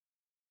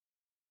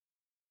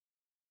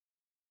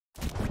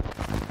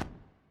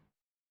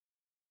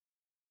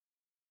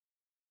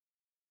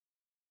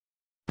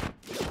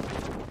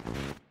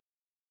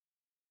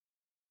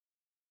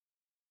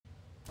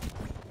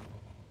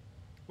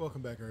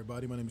Welcome back,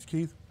 everybody. My name is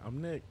Keith.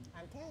 I'm Nick.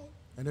 I'm Kay.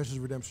 And this is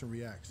Redemption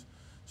Reacts.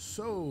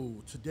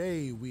 So,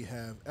 today we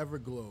have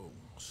Everglow,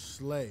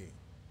 Slay.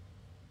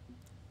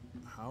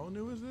 How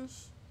new is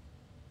this?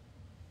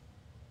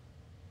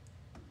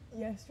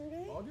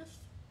 Yesterday? August?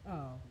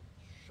 Oh.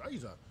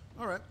 Shiza.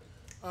 All right.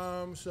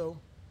 So,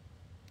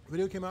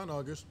 video came out in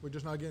August. We're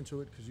just not getting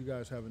to it because you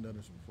guys haven't done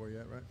this before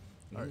yet, right?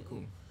 All right,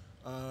 cool.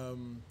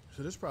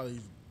 So this is probably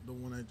the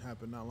one that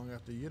happened not long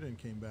after Yidden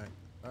came back.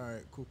 All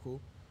right,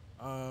 cool.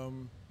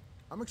 I'm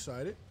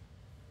excited.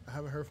 I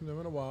haven't heard from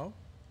them in a while.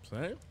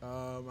 Same.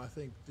 I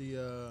think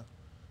the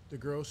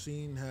girl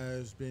scene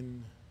has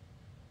been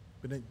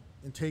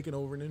taken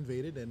over and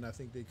invaded, and I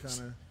think they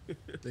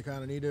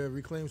kind of need to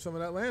reclaim some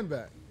of that land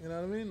back. You know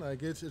what I mean?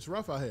 Like it's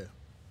rough out here.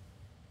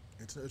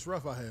 It's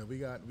rough out here. We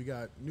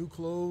got new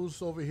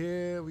clothes over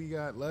here. We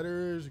got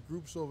letters,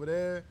 groups over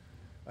there.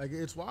 Like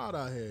it's wild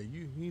out here.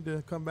 You need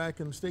to come back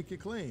and stake your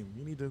claim.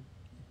 You need to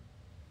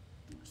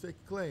stake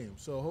your claim.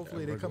 So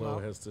hopefully they come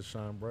out. Has to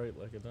shine bright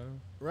like a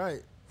diamond.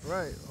 Right.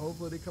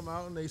 Hopefully they come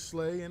out and they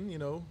slay, and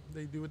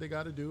they do what they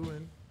got to do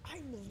and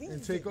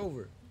take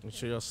over. Make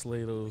sure y'all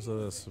slay those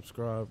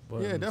subscribe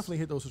buttons. Yeah, definitely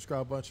hit those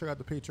subscribe buttons. Check out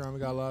the Patreon. We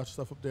got a lot of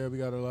stuff up there. We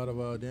got a lot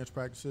of dance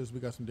practices.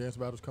 We got some dance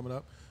battles coming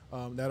up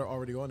that are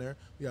already on there.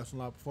 We got some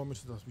live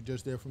performances. We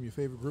just there from your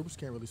favorite groups.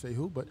 Can't really say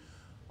who, but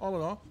all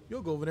in all,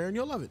 you'll go over there and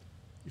you'll love it.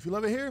 If you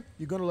love it here,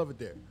 you're gonna love it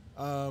there.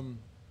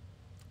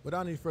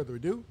 Without any further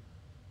ado,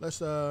 let's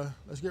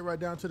get right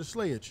down to the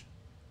slayage.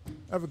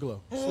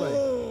 Everglow,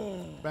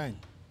 slay, bang.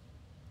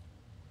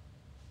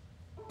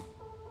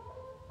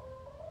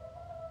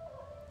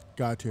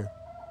 God tier.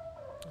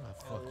 Ah,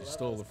 fuck, you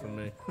stole it from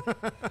me.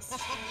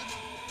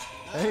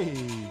 Hey.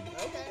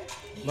 Okay.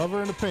 Love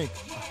her in the pink.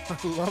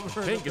 Love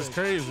her. Pink is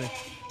crazy.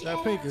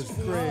 That pink is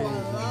crazy.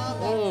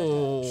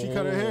 Oh. She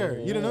cut her hair.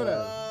 You didn't know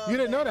that. You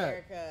didn't know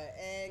that.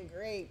 And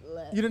great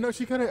left. You didn't know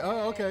she cut her.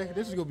 Oh, okay.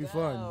 This is gonna be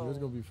fun. This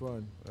is gonna be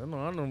fun. I know.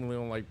 I normally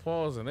don't like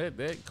pause, and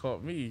that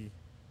caught me.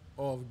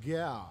 Oh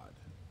God.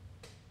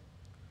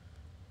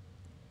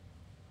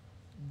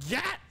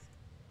 Yeah.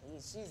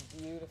 She's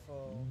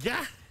beautiful.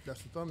 Yeah.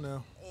 That's the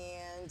thumbnail.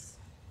 And this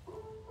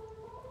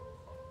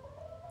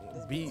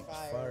Beat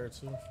fire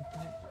too.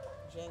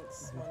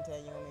 Jinx, one tell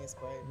you only a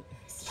Sprite.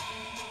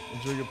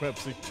 Enjoy your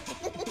Pepsi.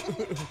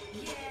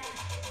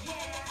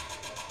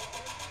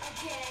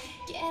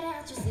 Get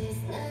out your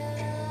system.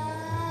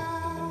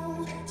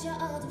 저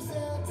어둠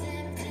속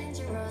damn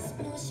dangerous.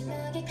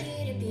 무심하게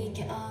길을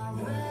비켜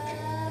alright.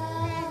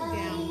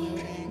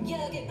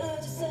 여기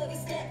우주 속에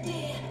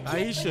steady.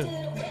 Aisha.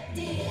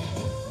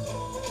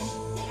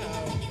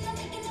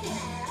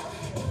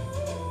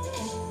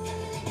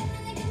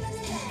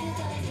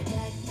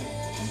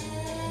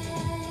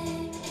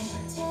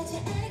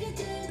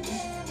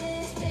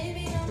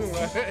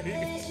 Right.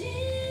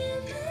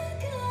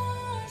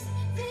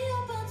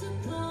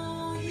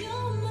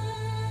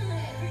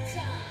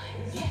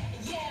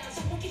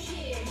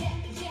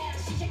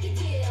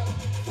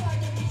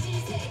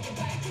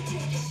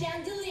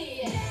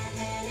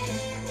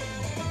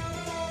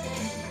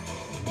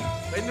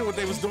 They knew what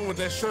they was doing with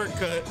that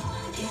shortcut.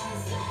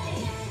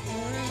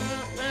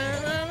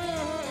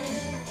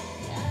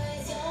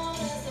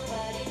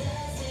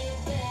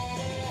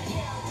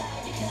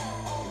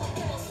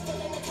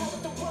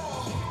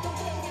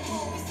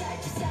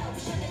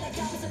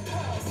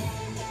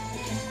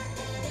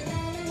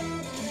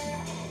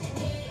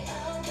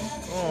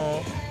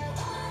 Oh,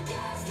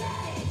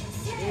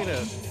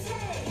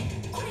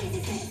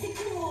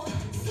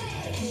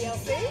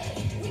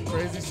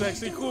 crazy,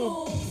 sexy,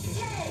 cool.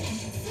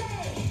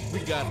 We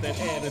got that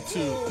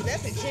attitude.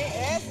 That's an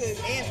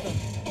anthem.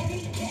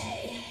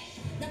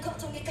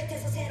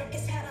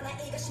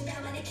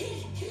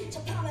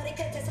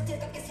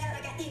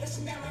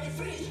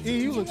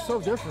 You look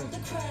so different.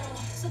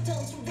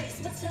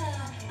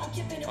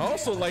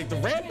 Also, like the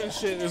rapping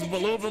shit is a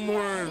little bit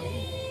more.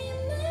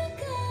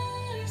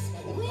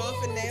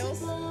 Muffin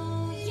nails.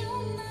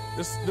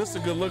 This is a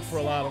good look for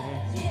a lot of them.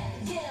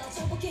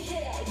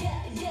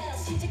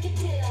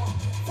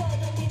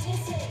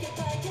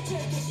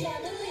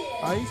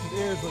 Aisha's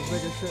ears look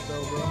big as shit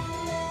though, bro.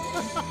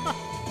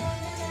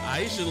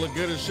 Aisha look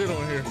good as shit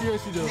on here.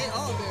 Yes, she do. They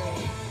all do.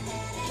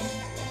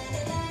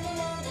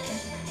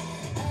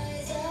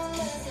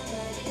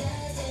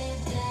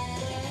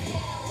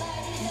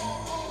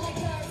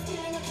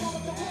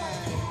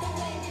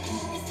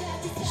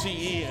 She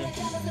eating.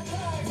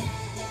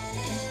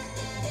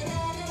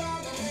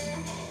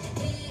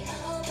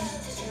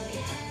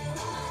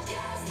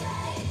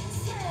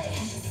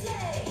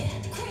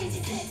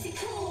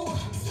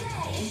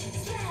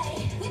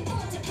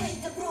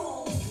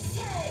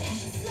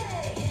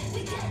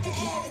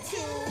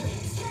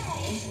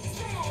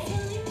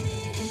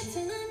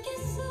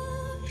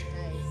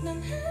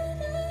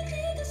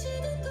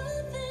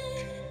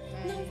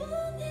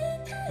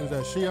 Who's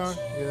that? Shion?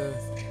 Yeah.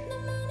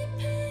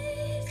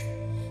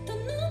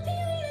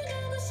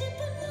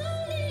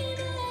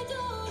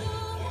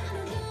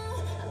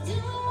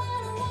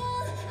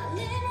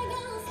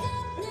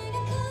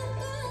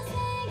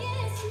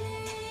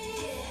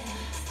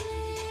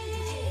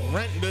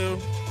 rent due.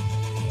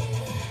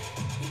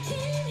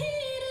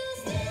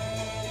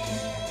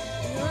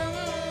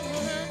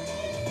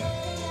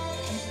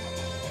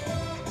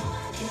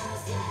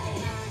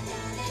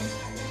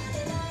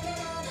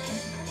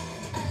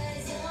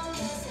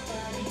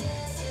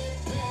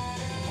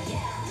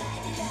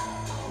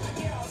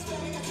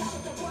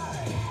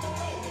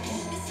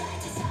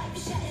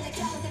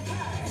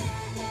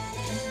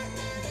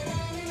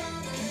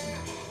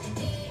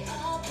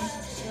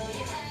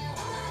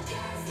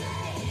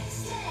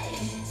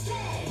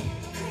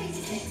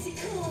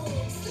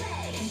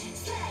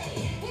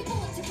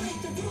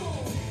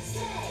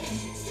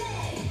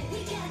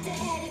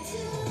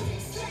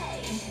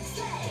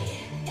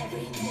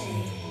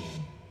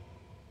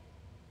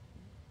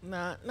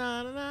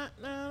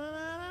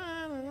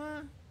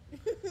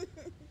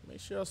 Make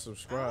sure y'all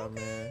subscribe,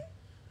 man.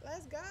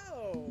 Let's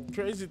go.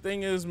 Crazy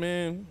thing is,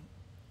 man,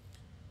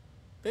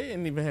 they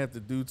didn't even have to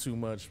do too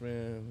much,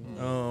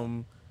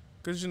 man.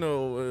 Cause you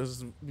know,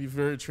 it's be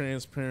very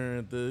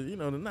transparent. The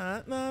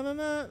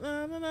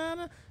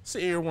it's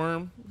an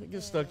earworm. It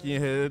gets stuck in your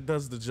head. It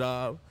does the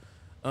job.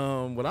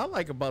 What I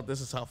like about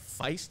this is how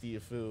feisty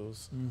it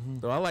feels.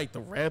 Though I like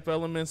the rap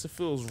elements. It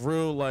feels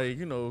real, like,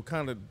 you know,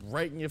 kind of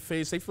right in your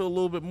face. They feel a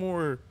little bit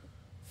more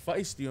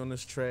feisty on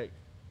this track.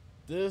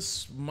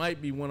 This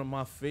might be one of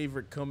my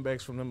favorite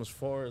comebacks from them as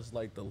far as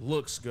like the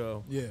looks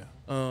go. Yeah.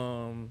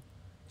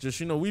 Just,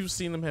 you know, we've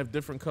seen them have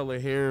different color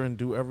hair and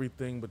do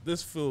everything, but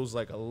this feels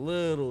like a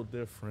little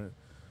different.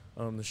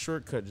 The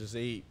shortcut just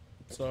ate.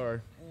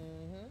 Sorry.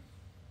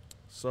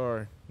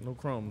 Sorry. No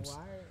crumbs.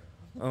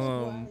 Why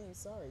are you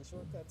sorry?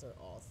 Shortcuts are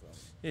awesome.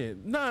 Yeah,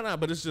 nah,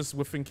 but it's just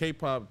within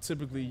K-pop,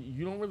 typically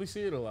you don't really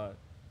see it a lot.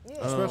 Yeah.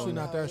 Especially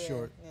not that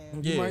short.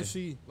 Yeah. You might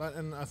see, like,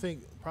 and I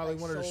think probably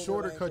Like one of the shoulder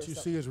shorter length cuts or you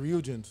see is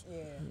Ryujin's.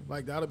 Yeah.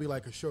 Like that'll be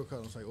like a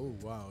shortcut. It's like, oh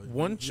wow.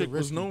 One You're chick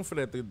was risky. known for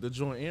that, the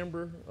joint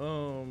Amber,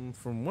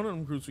 from one of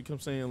them groups. We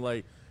kept saying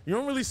like, you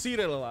don't really see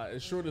that a lot,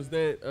 as short as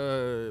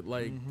that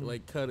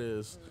like cut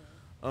is.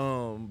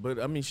 But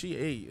I mean, she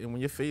ate, and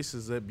when your face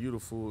is that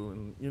beautiful,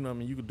 and you know, what I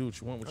mean, you can do what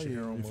you want with your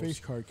hair Your almost.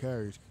 face card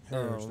carries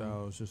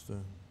hairstyle. It's just a.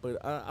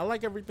 But I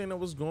like everything that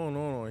was going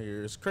on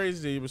here. It's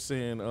crazy that you were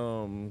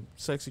saying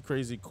sexy,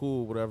 crazy,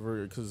 cool,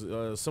 whatever,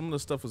 because some of the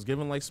stuff was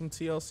giving like some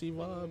TLC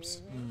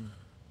vibes.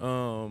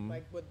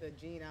 Like with the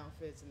jean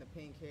outfits and the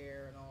pink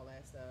hair and all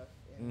that stuff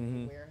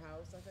in the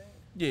warehouse, I think.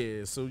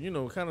 Yeah, so, you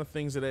know, kind of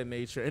things of that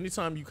nature.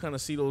 Anytime you kind of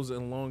see those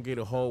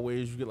elongated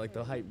hallways, you get like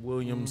the Hype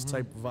Williams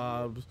type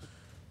vibes.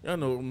 I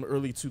know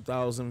early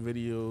 2000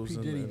 videos. P.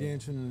 Diddy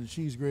dancing in the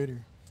cheese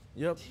grater.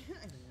 Yep.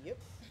 Yep.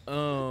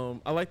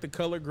 I like the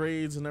color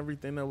grades and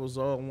everything that was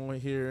all on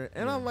here.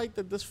 And I like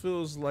that this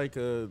feels like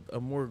a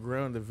more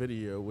grounded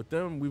video. With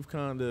them, we've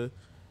kind of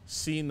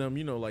seen them,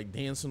 you know, like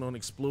dancing on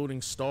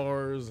exploding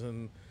stars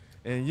and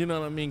you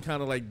know what I mean,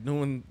 kind of like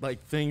doing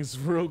like things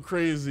real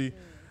crazy.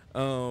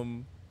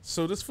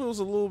 So this feels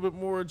a little bit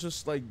more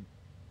just like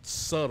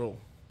subtle.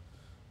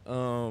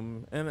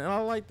 And I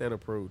like that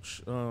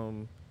approach.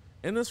 And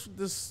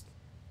this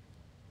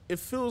it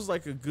feels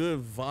like a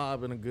good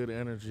vibe and a good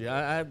energy.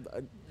 I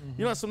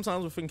you know,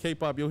 sometimes within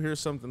K-pop you'll hear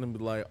something and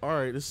be like, all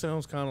right, this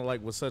sounds kind of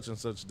like what such and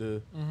such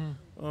did.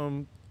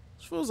 It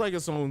feels like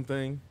its own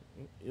thing.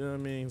 You know what I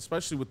mean?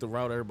 Especially with the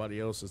route everybody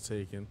else is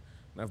taking.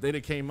 Now, if they'd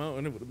have came out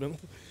and it would have been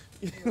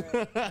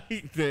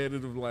like that, it'd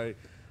have been like,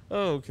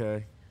 oh,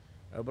 okay.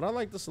 But I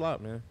like this a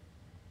lot, man.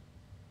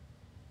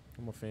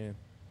 I'm a fan.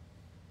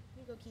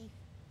 Here you go, Keith.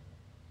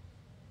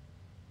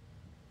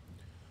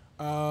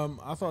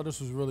 I thought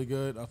this was really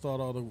good. I thought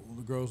all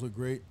the girls looked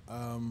great.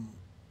 On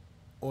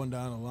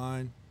down the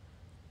line,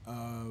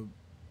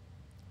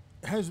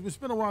 it's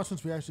been a while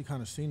since we actually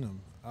kind of seen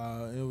them.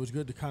 It was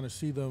good to kind of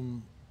see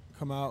them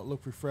come out,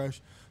 look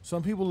refreshed.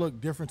 Some people look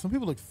different. Some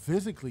people look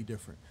physically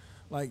different.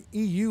 Like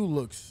EU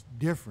looks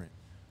different.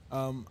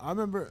 I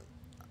remember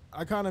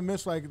I kind of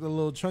miss like the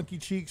little chunky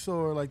cheeks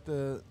or like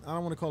I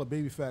don't want to call it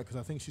baby fat because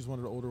I think she's one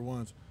of the older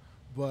ones,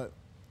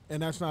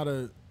 and that's not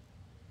a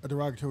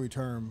derogatory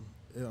term.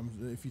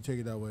 If you take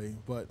it that way,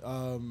 but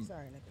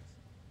Sorry, Nicholas.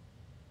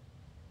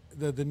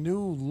 The new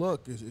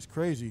look is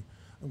crazy.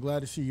 I'm glad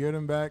to see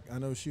Yerden back. I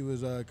know she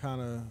was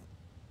kind of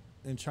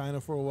in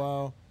China for a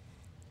while,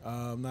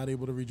 not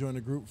able to rejoin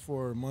the group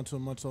for months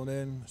and months on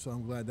end. So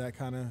I'm glad that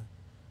kind of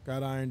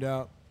got ironed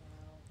out.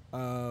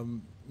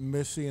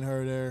 Miss seeing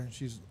her there.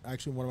 She's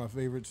actually one of my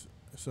favorites.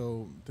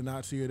 So to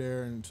not see her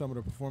there and some of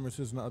the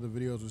performances and the other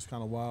videos was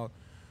kind of wild.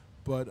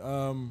 But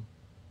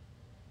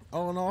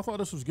all in all, I thought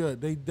this was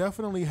good. They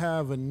definitely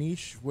have a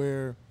niche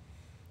where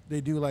they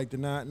do like the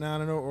na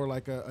or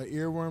like a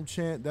earworm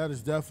chant. That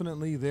is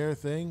definitely their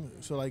thing.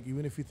 So like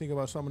even if you think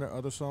about some of their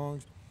other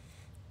songs,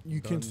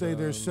 you can say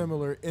they're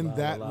similar in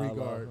that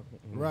regard,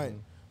 right?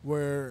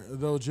 Where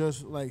they'll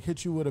just like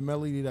hit you with a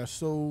melody that's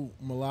so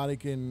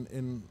melodic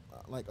and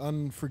like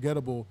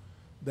unforgettable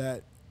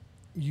that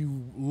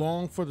you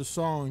long for the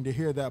song to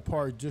hear that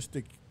part just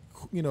to,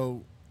 you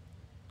know,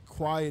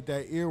 quiet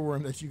that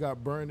earworm that you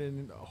got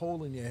burning a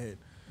hole in your head.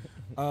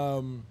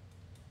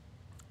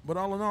 But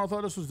all in all, I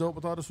thought this was dope.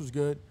 I thought this was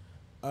good.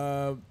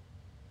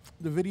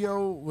 The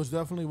video was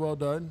definitely well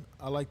done.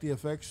 I like the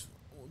effects,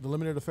 the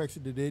limited effects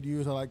that they did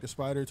use. I like the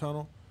spider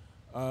tunnel.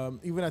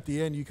 Even at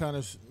the end, you kind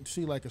of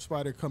see like a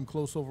spider come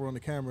close over on the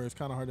camera. It's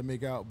kind of hard to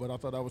make out, but I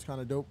thought that was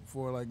kind of dope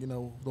for like, you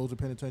know, those who are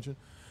paying attention.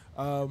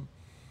 I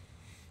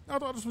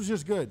thought this was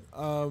just good.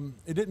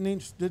 It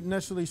didn't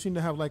necessarily seem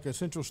to have like a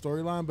central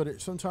storyline,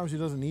 but sometimes it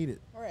doesn't need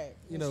it. Right.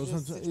 You know,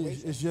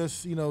 it's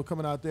just, you know,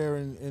 coming out there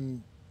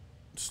and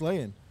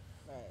slaying.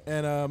 Right.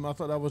 And I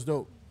thought that was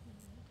dope.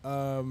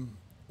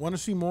 Want to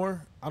see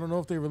more. I don't know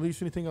if they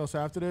released anything else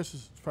after this.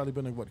 It's probably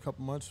been like, what, a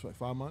couple months, like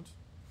 5 months.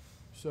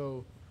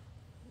 So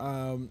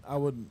I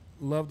would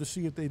love to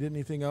see if they did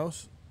anything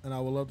else, and I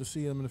would love to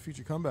see them in the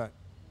future comeback.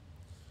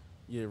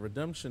 Yeah,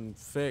 Redemption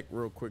fact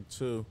real quick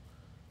too.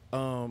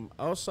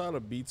 Outside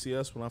of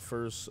BTS, when I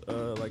first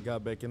like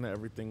got back into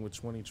everything with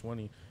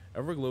 2020,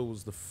 Everglow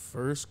was the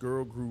first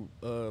girl group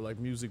like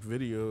music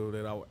video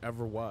that I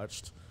ever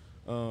watched.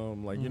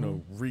 You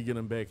know,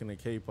 re-getting back into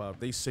K-pop.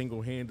 They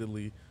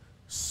single-handedly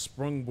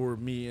sprungboard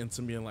me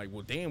into being like,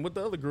 well, damn, what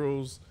the other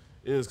girls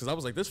is, because I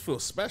was like, this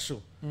feels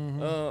special.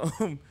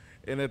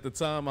 And at the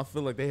time, I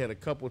feel like they had a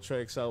couple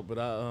tracks out, but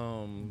I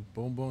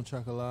Boom Boom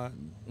Chocolate,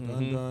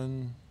 Dun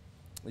Dun,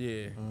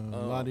 yeah,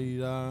 La Di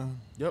Da.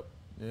 Yep.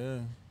 Yeah.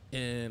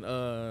 And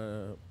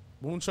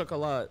Boom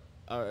Chocolate,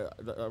 I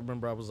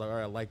remember I was like, all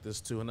right, I like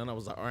this too. And then I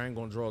was like, all right, I ain't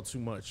gonna draw too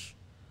much,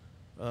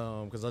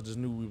 because I just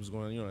knew we was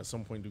going to, you know, at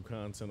some point do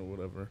content or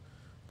whatever.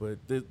 But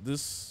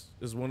this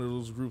is one of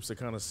those groups that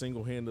kind of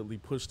single-handedly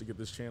pushed to get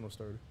this channel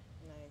started.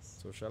 Nice.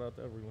 So shout out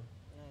to everyone.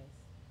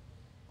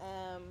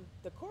 Nice.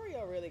 The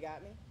choreo really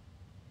got me.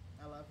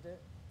 I loved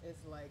it.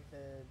 It's like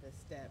the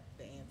step,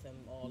 the anthem,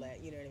 all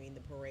that. You know what I mean?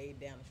 The parade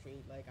down the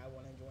street. Like, I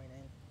want to join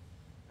in.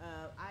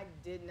 I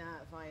did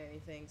not find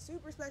anything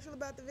super special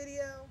about the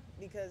video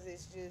because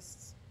it's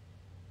just,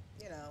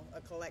 you know,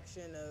 a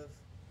collection of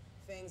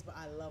things, but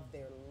I love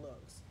their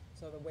looks.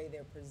 So the way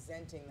they're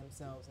presenting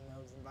themselves in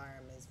those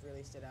environments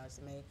really stood out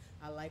to me.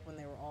 I like when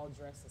they were all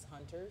dressed as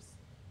hunters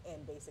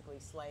and basically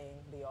slaying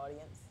the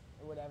audience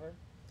or whatever.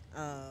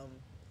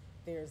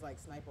 There's like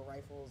sniper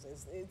rifles.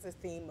 It's a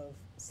theme of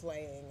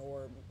slaying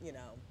or, you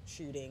know,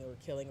 shooting or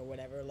killing or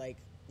whatever. Like,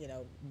 you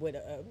know,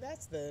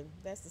 that's the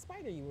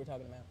spider you were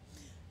talking about.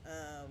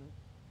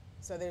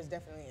 So there's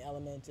definitely an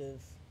element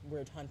of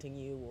we're hunting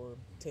you or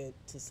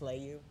to slay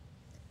you.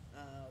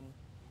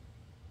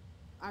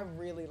 I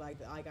really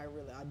like it. I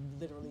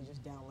literally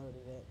just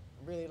downloaded it.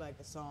 Really like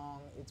the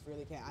song. It's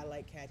really I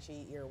like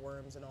catchy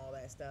earworms and all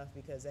that stuff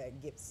because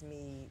that gets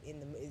me it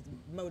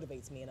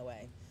motivates me in a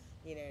way.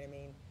 You know what I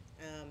mean?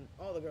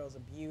 All the girls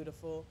are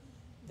beautiful.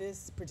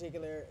 This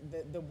particular,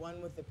 the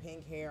one with the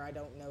pink hair, I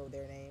don't know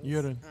their names.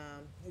 Yurin.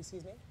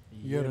 Excuse me?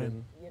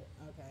 Yurin.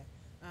 Okay.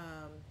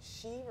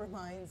 She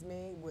reminds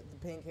me with the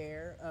pink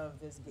hair of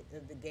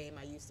the game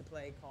I used to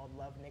play called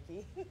Love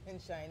Nikki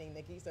and Shining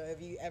Nikki. So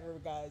if you ever,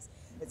 guys,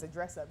 it's a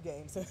dress-up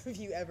game. So if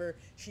you ever,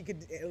 she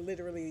could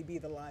literally be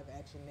the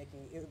live-action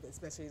Nikki,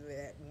 especially with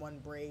that one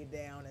braid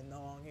down and the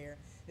long hair.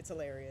 It's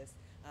hilarious.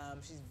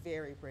 She's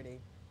very pretty.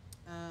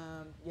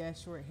 Yeah,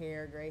 short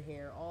hair, gray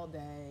hair, all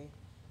day.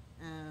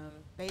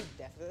 They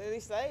definitely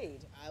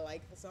slayed. I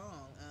like the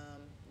song.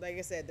 Like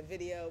I said, the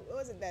video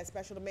wasn't that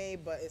special to me,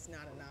 but it's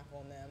not a knock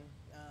on them.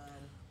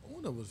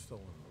 Una was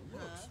throwing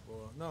looks,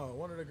 boy. No,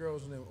 one of the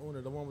girls named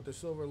Una, the one with the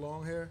silver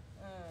long hair.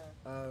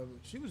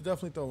 She was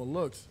definitely throwing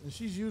looks, and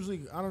she's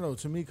usually, I don't know,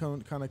 to me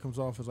kind of comes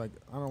off as like,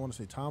 I don't want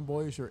to say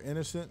tomboyish or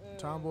innocent,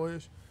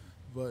 tomboyish,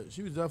 but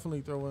she was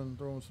definitely throwing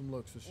some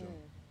looks for sure.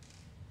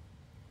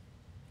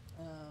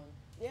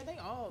 Yeah,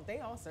 they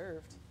all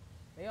served.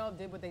 They all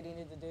did what they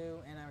needed to do,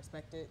 and I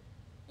respect it.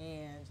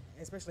 And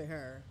especially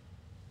her,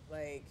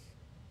 like,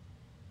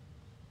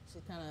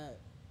 she's kind of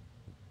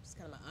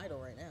my idol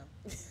right now.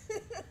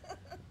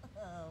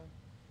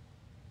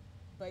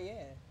 But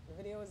yeah, the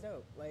video was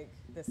dope. Like,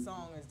 the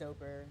song is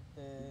doper.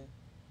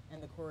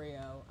 And the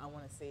choreo, I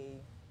want to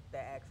see the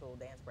actual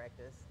dance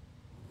practice,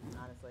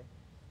 honestly.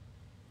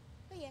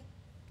 But yeah,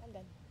 I'm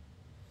done.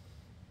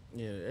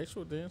 Yeah, the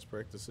actual dance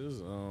practice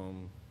is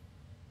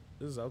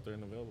out there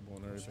and available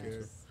and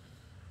everything.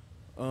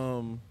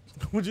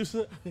 What'd you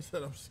say? He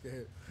said I'm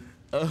scared.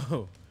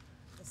 Oh.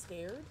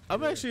 Scared?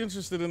 I'm actually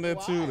interested in that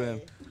Why? too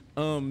then.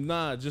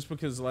 Nah, just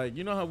because, like,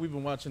 you know how we've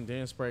been watching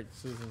dance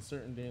practices and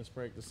certain dance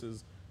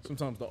practices,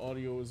 sometimes the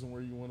audio isn't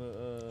where you want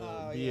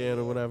to be at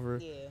or whatever.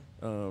 Yeah.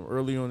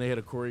 Early on they had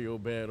a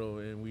choreo battle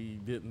and we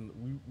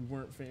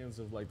weren't fans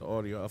of like the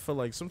audio. I feel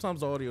like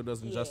sometimes the audio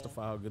doesn't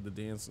justify how good the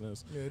dancing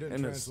is. Yeah, it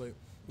didn't translate.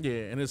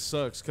 Yeah, and it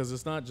sucks because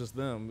it's not just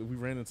them. We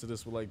ran into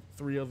this with like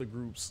 3 other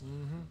groups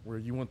where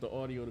you want the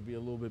audio to be a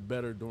little bit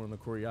better during the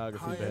choreography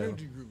High battle.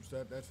 energy groups,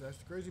 that's the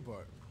crazy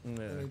part.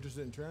 Yeah. And it just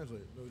didn't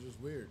translate. It was just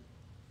weird.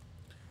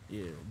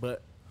 Yeah,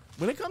 but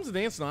when it comes to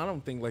dancing, I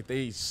don't think like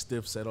they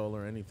stiffs at all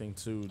or anything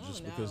too.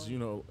 Just because, you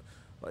know,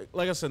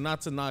 like I said,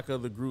 not to knock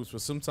other groups,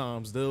 but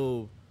sometimes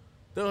they'll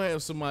they'll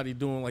have somebody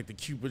doing like the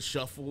Cupid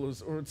shuffle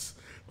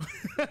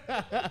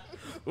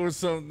or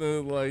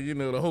something like, you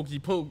know, the hokey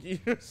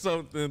pokey or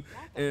something,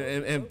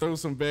 and throw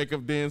some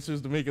backup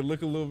dancers to make it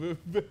look a little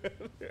bit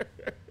better.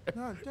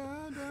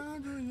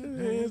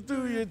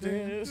 Do your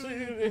dance.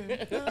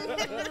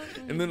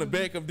 And then the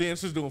backup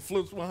dancers doing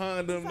flips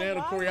behind them. Now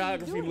the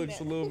choreography looks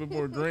a little bit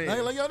more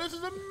grand. Like, yo, this is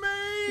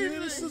amazing. Yeah,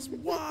 this is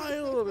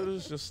wild. It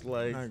was just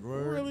like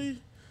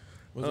really?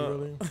 Was it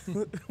really?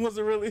 Was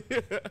it really?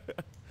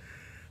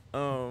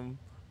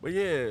 But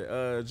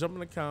yeah, jump in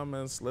the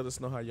comments. Let us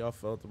know how y'all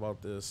felt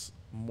about this.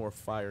 More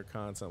fire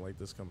content like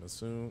this coming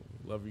soon.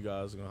 Love you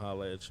guys. Gonna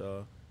holla at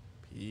y'all.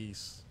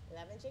 Peace.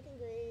 Love and chicken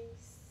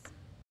grease.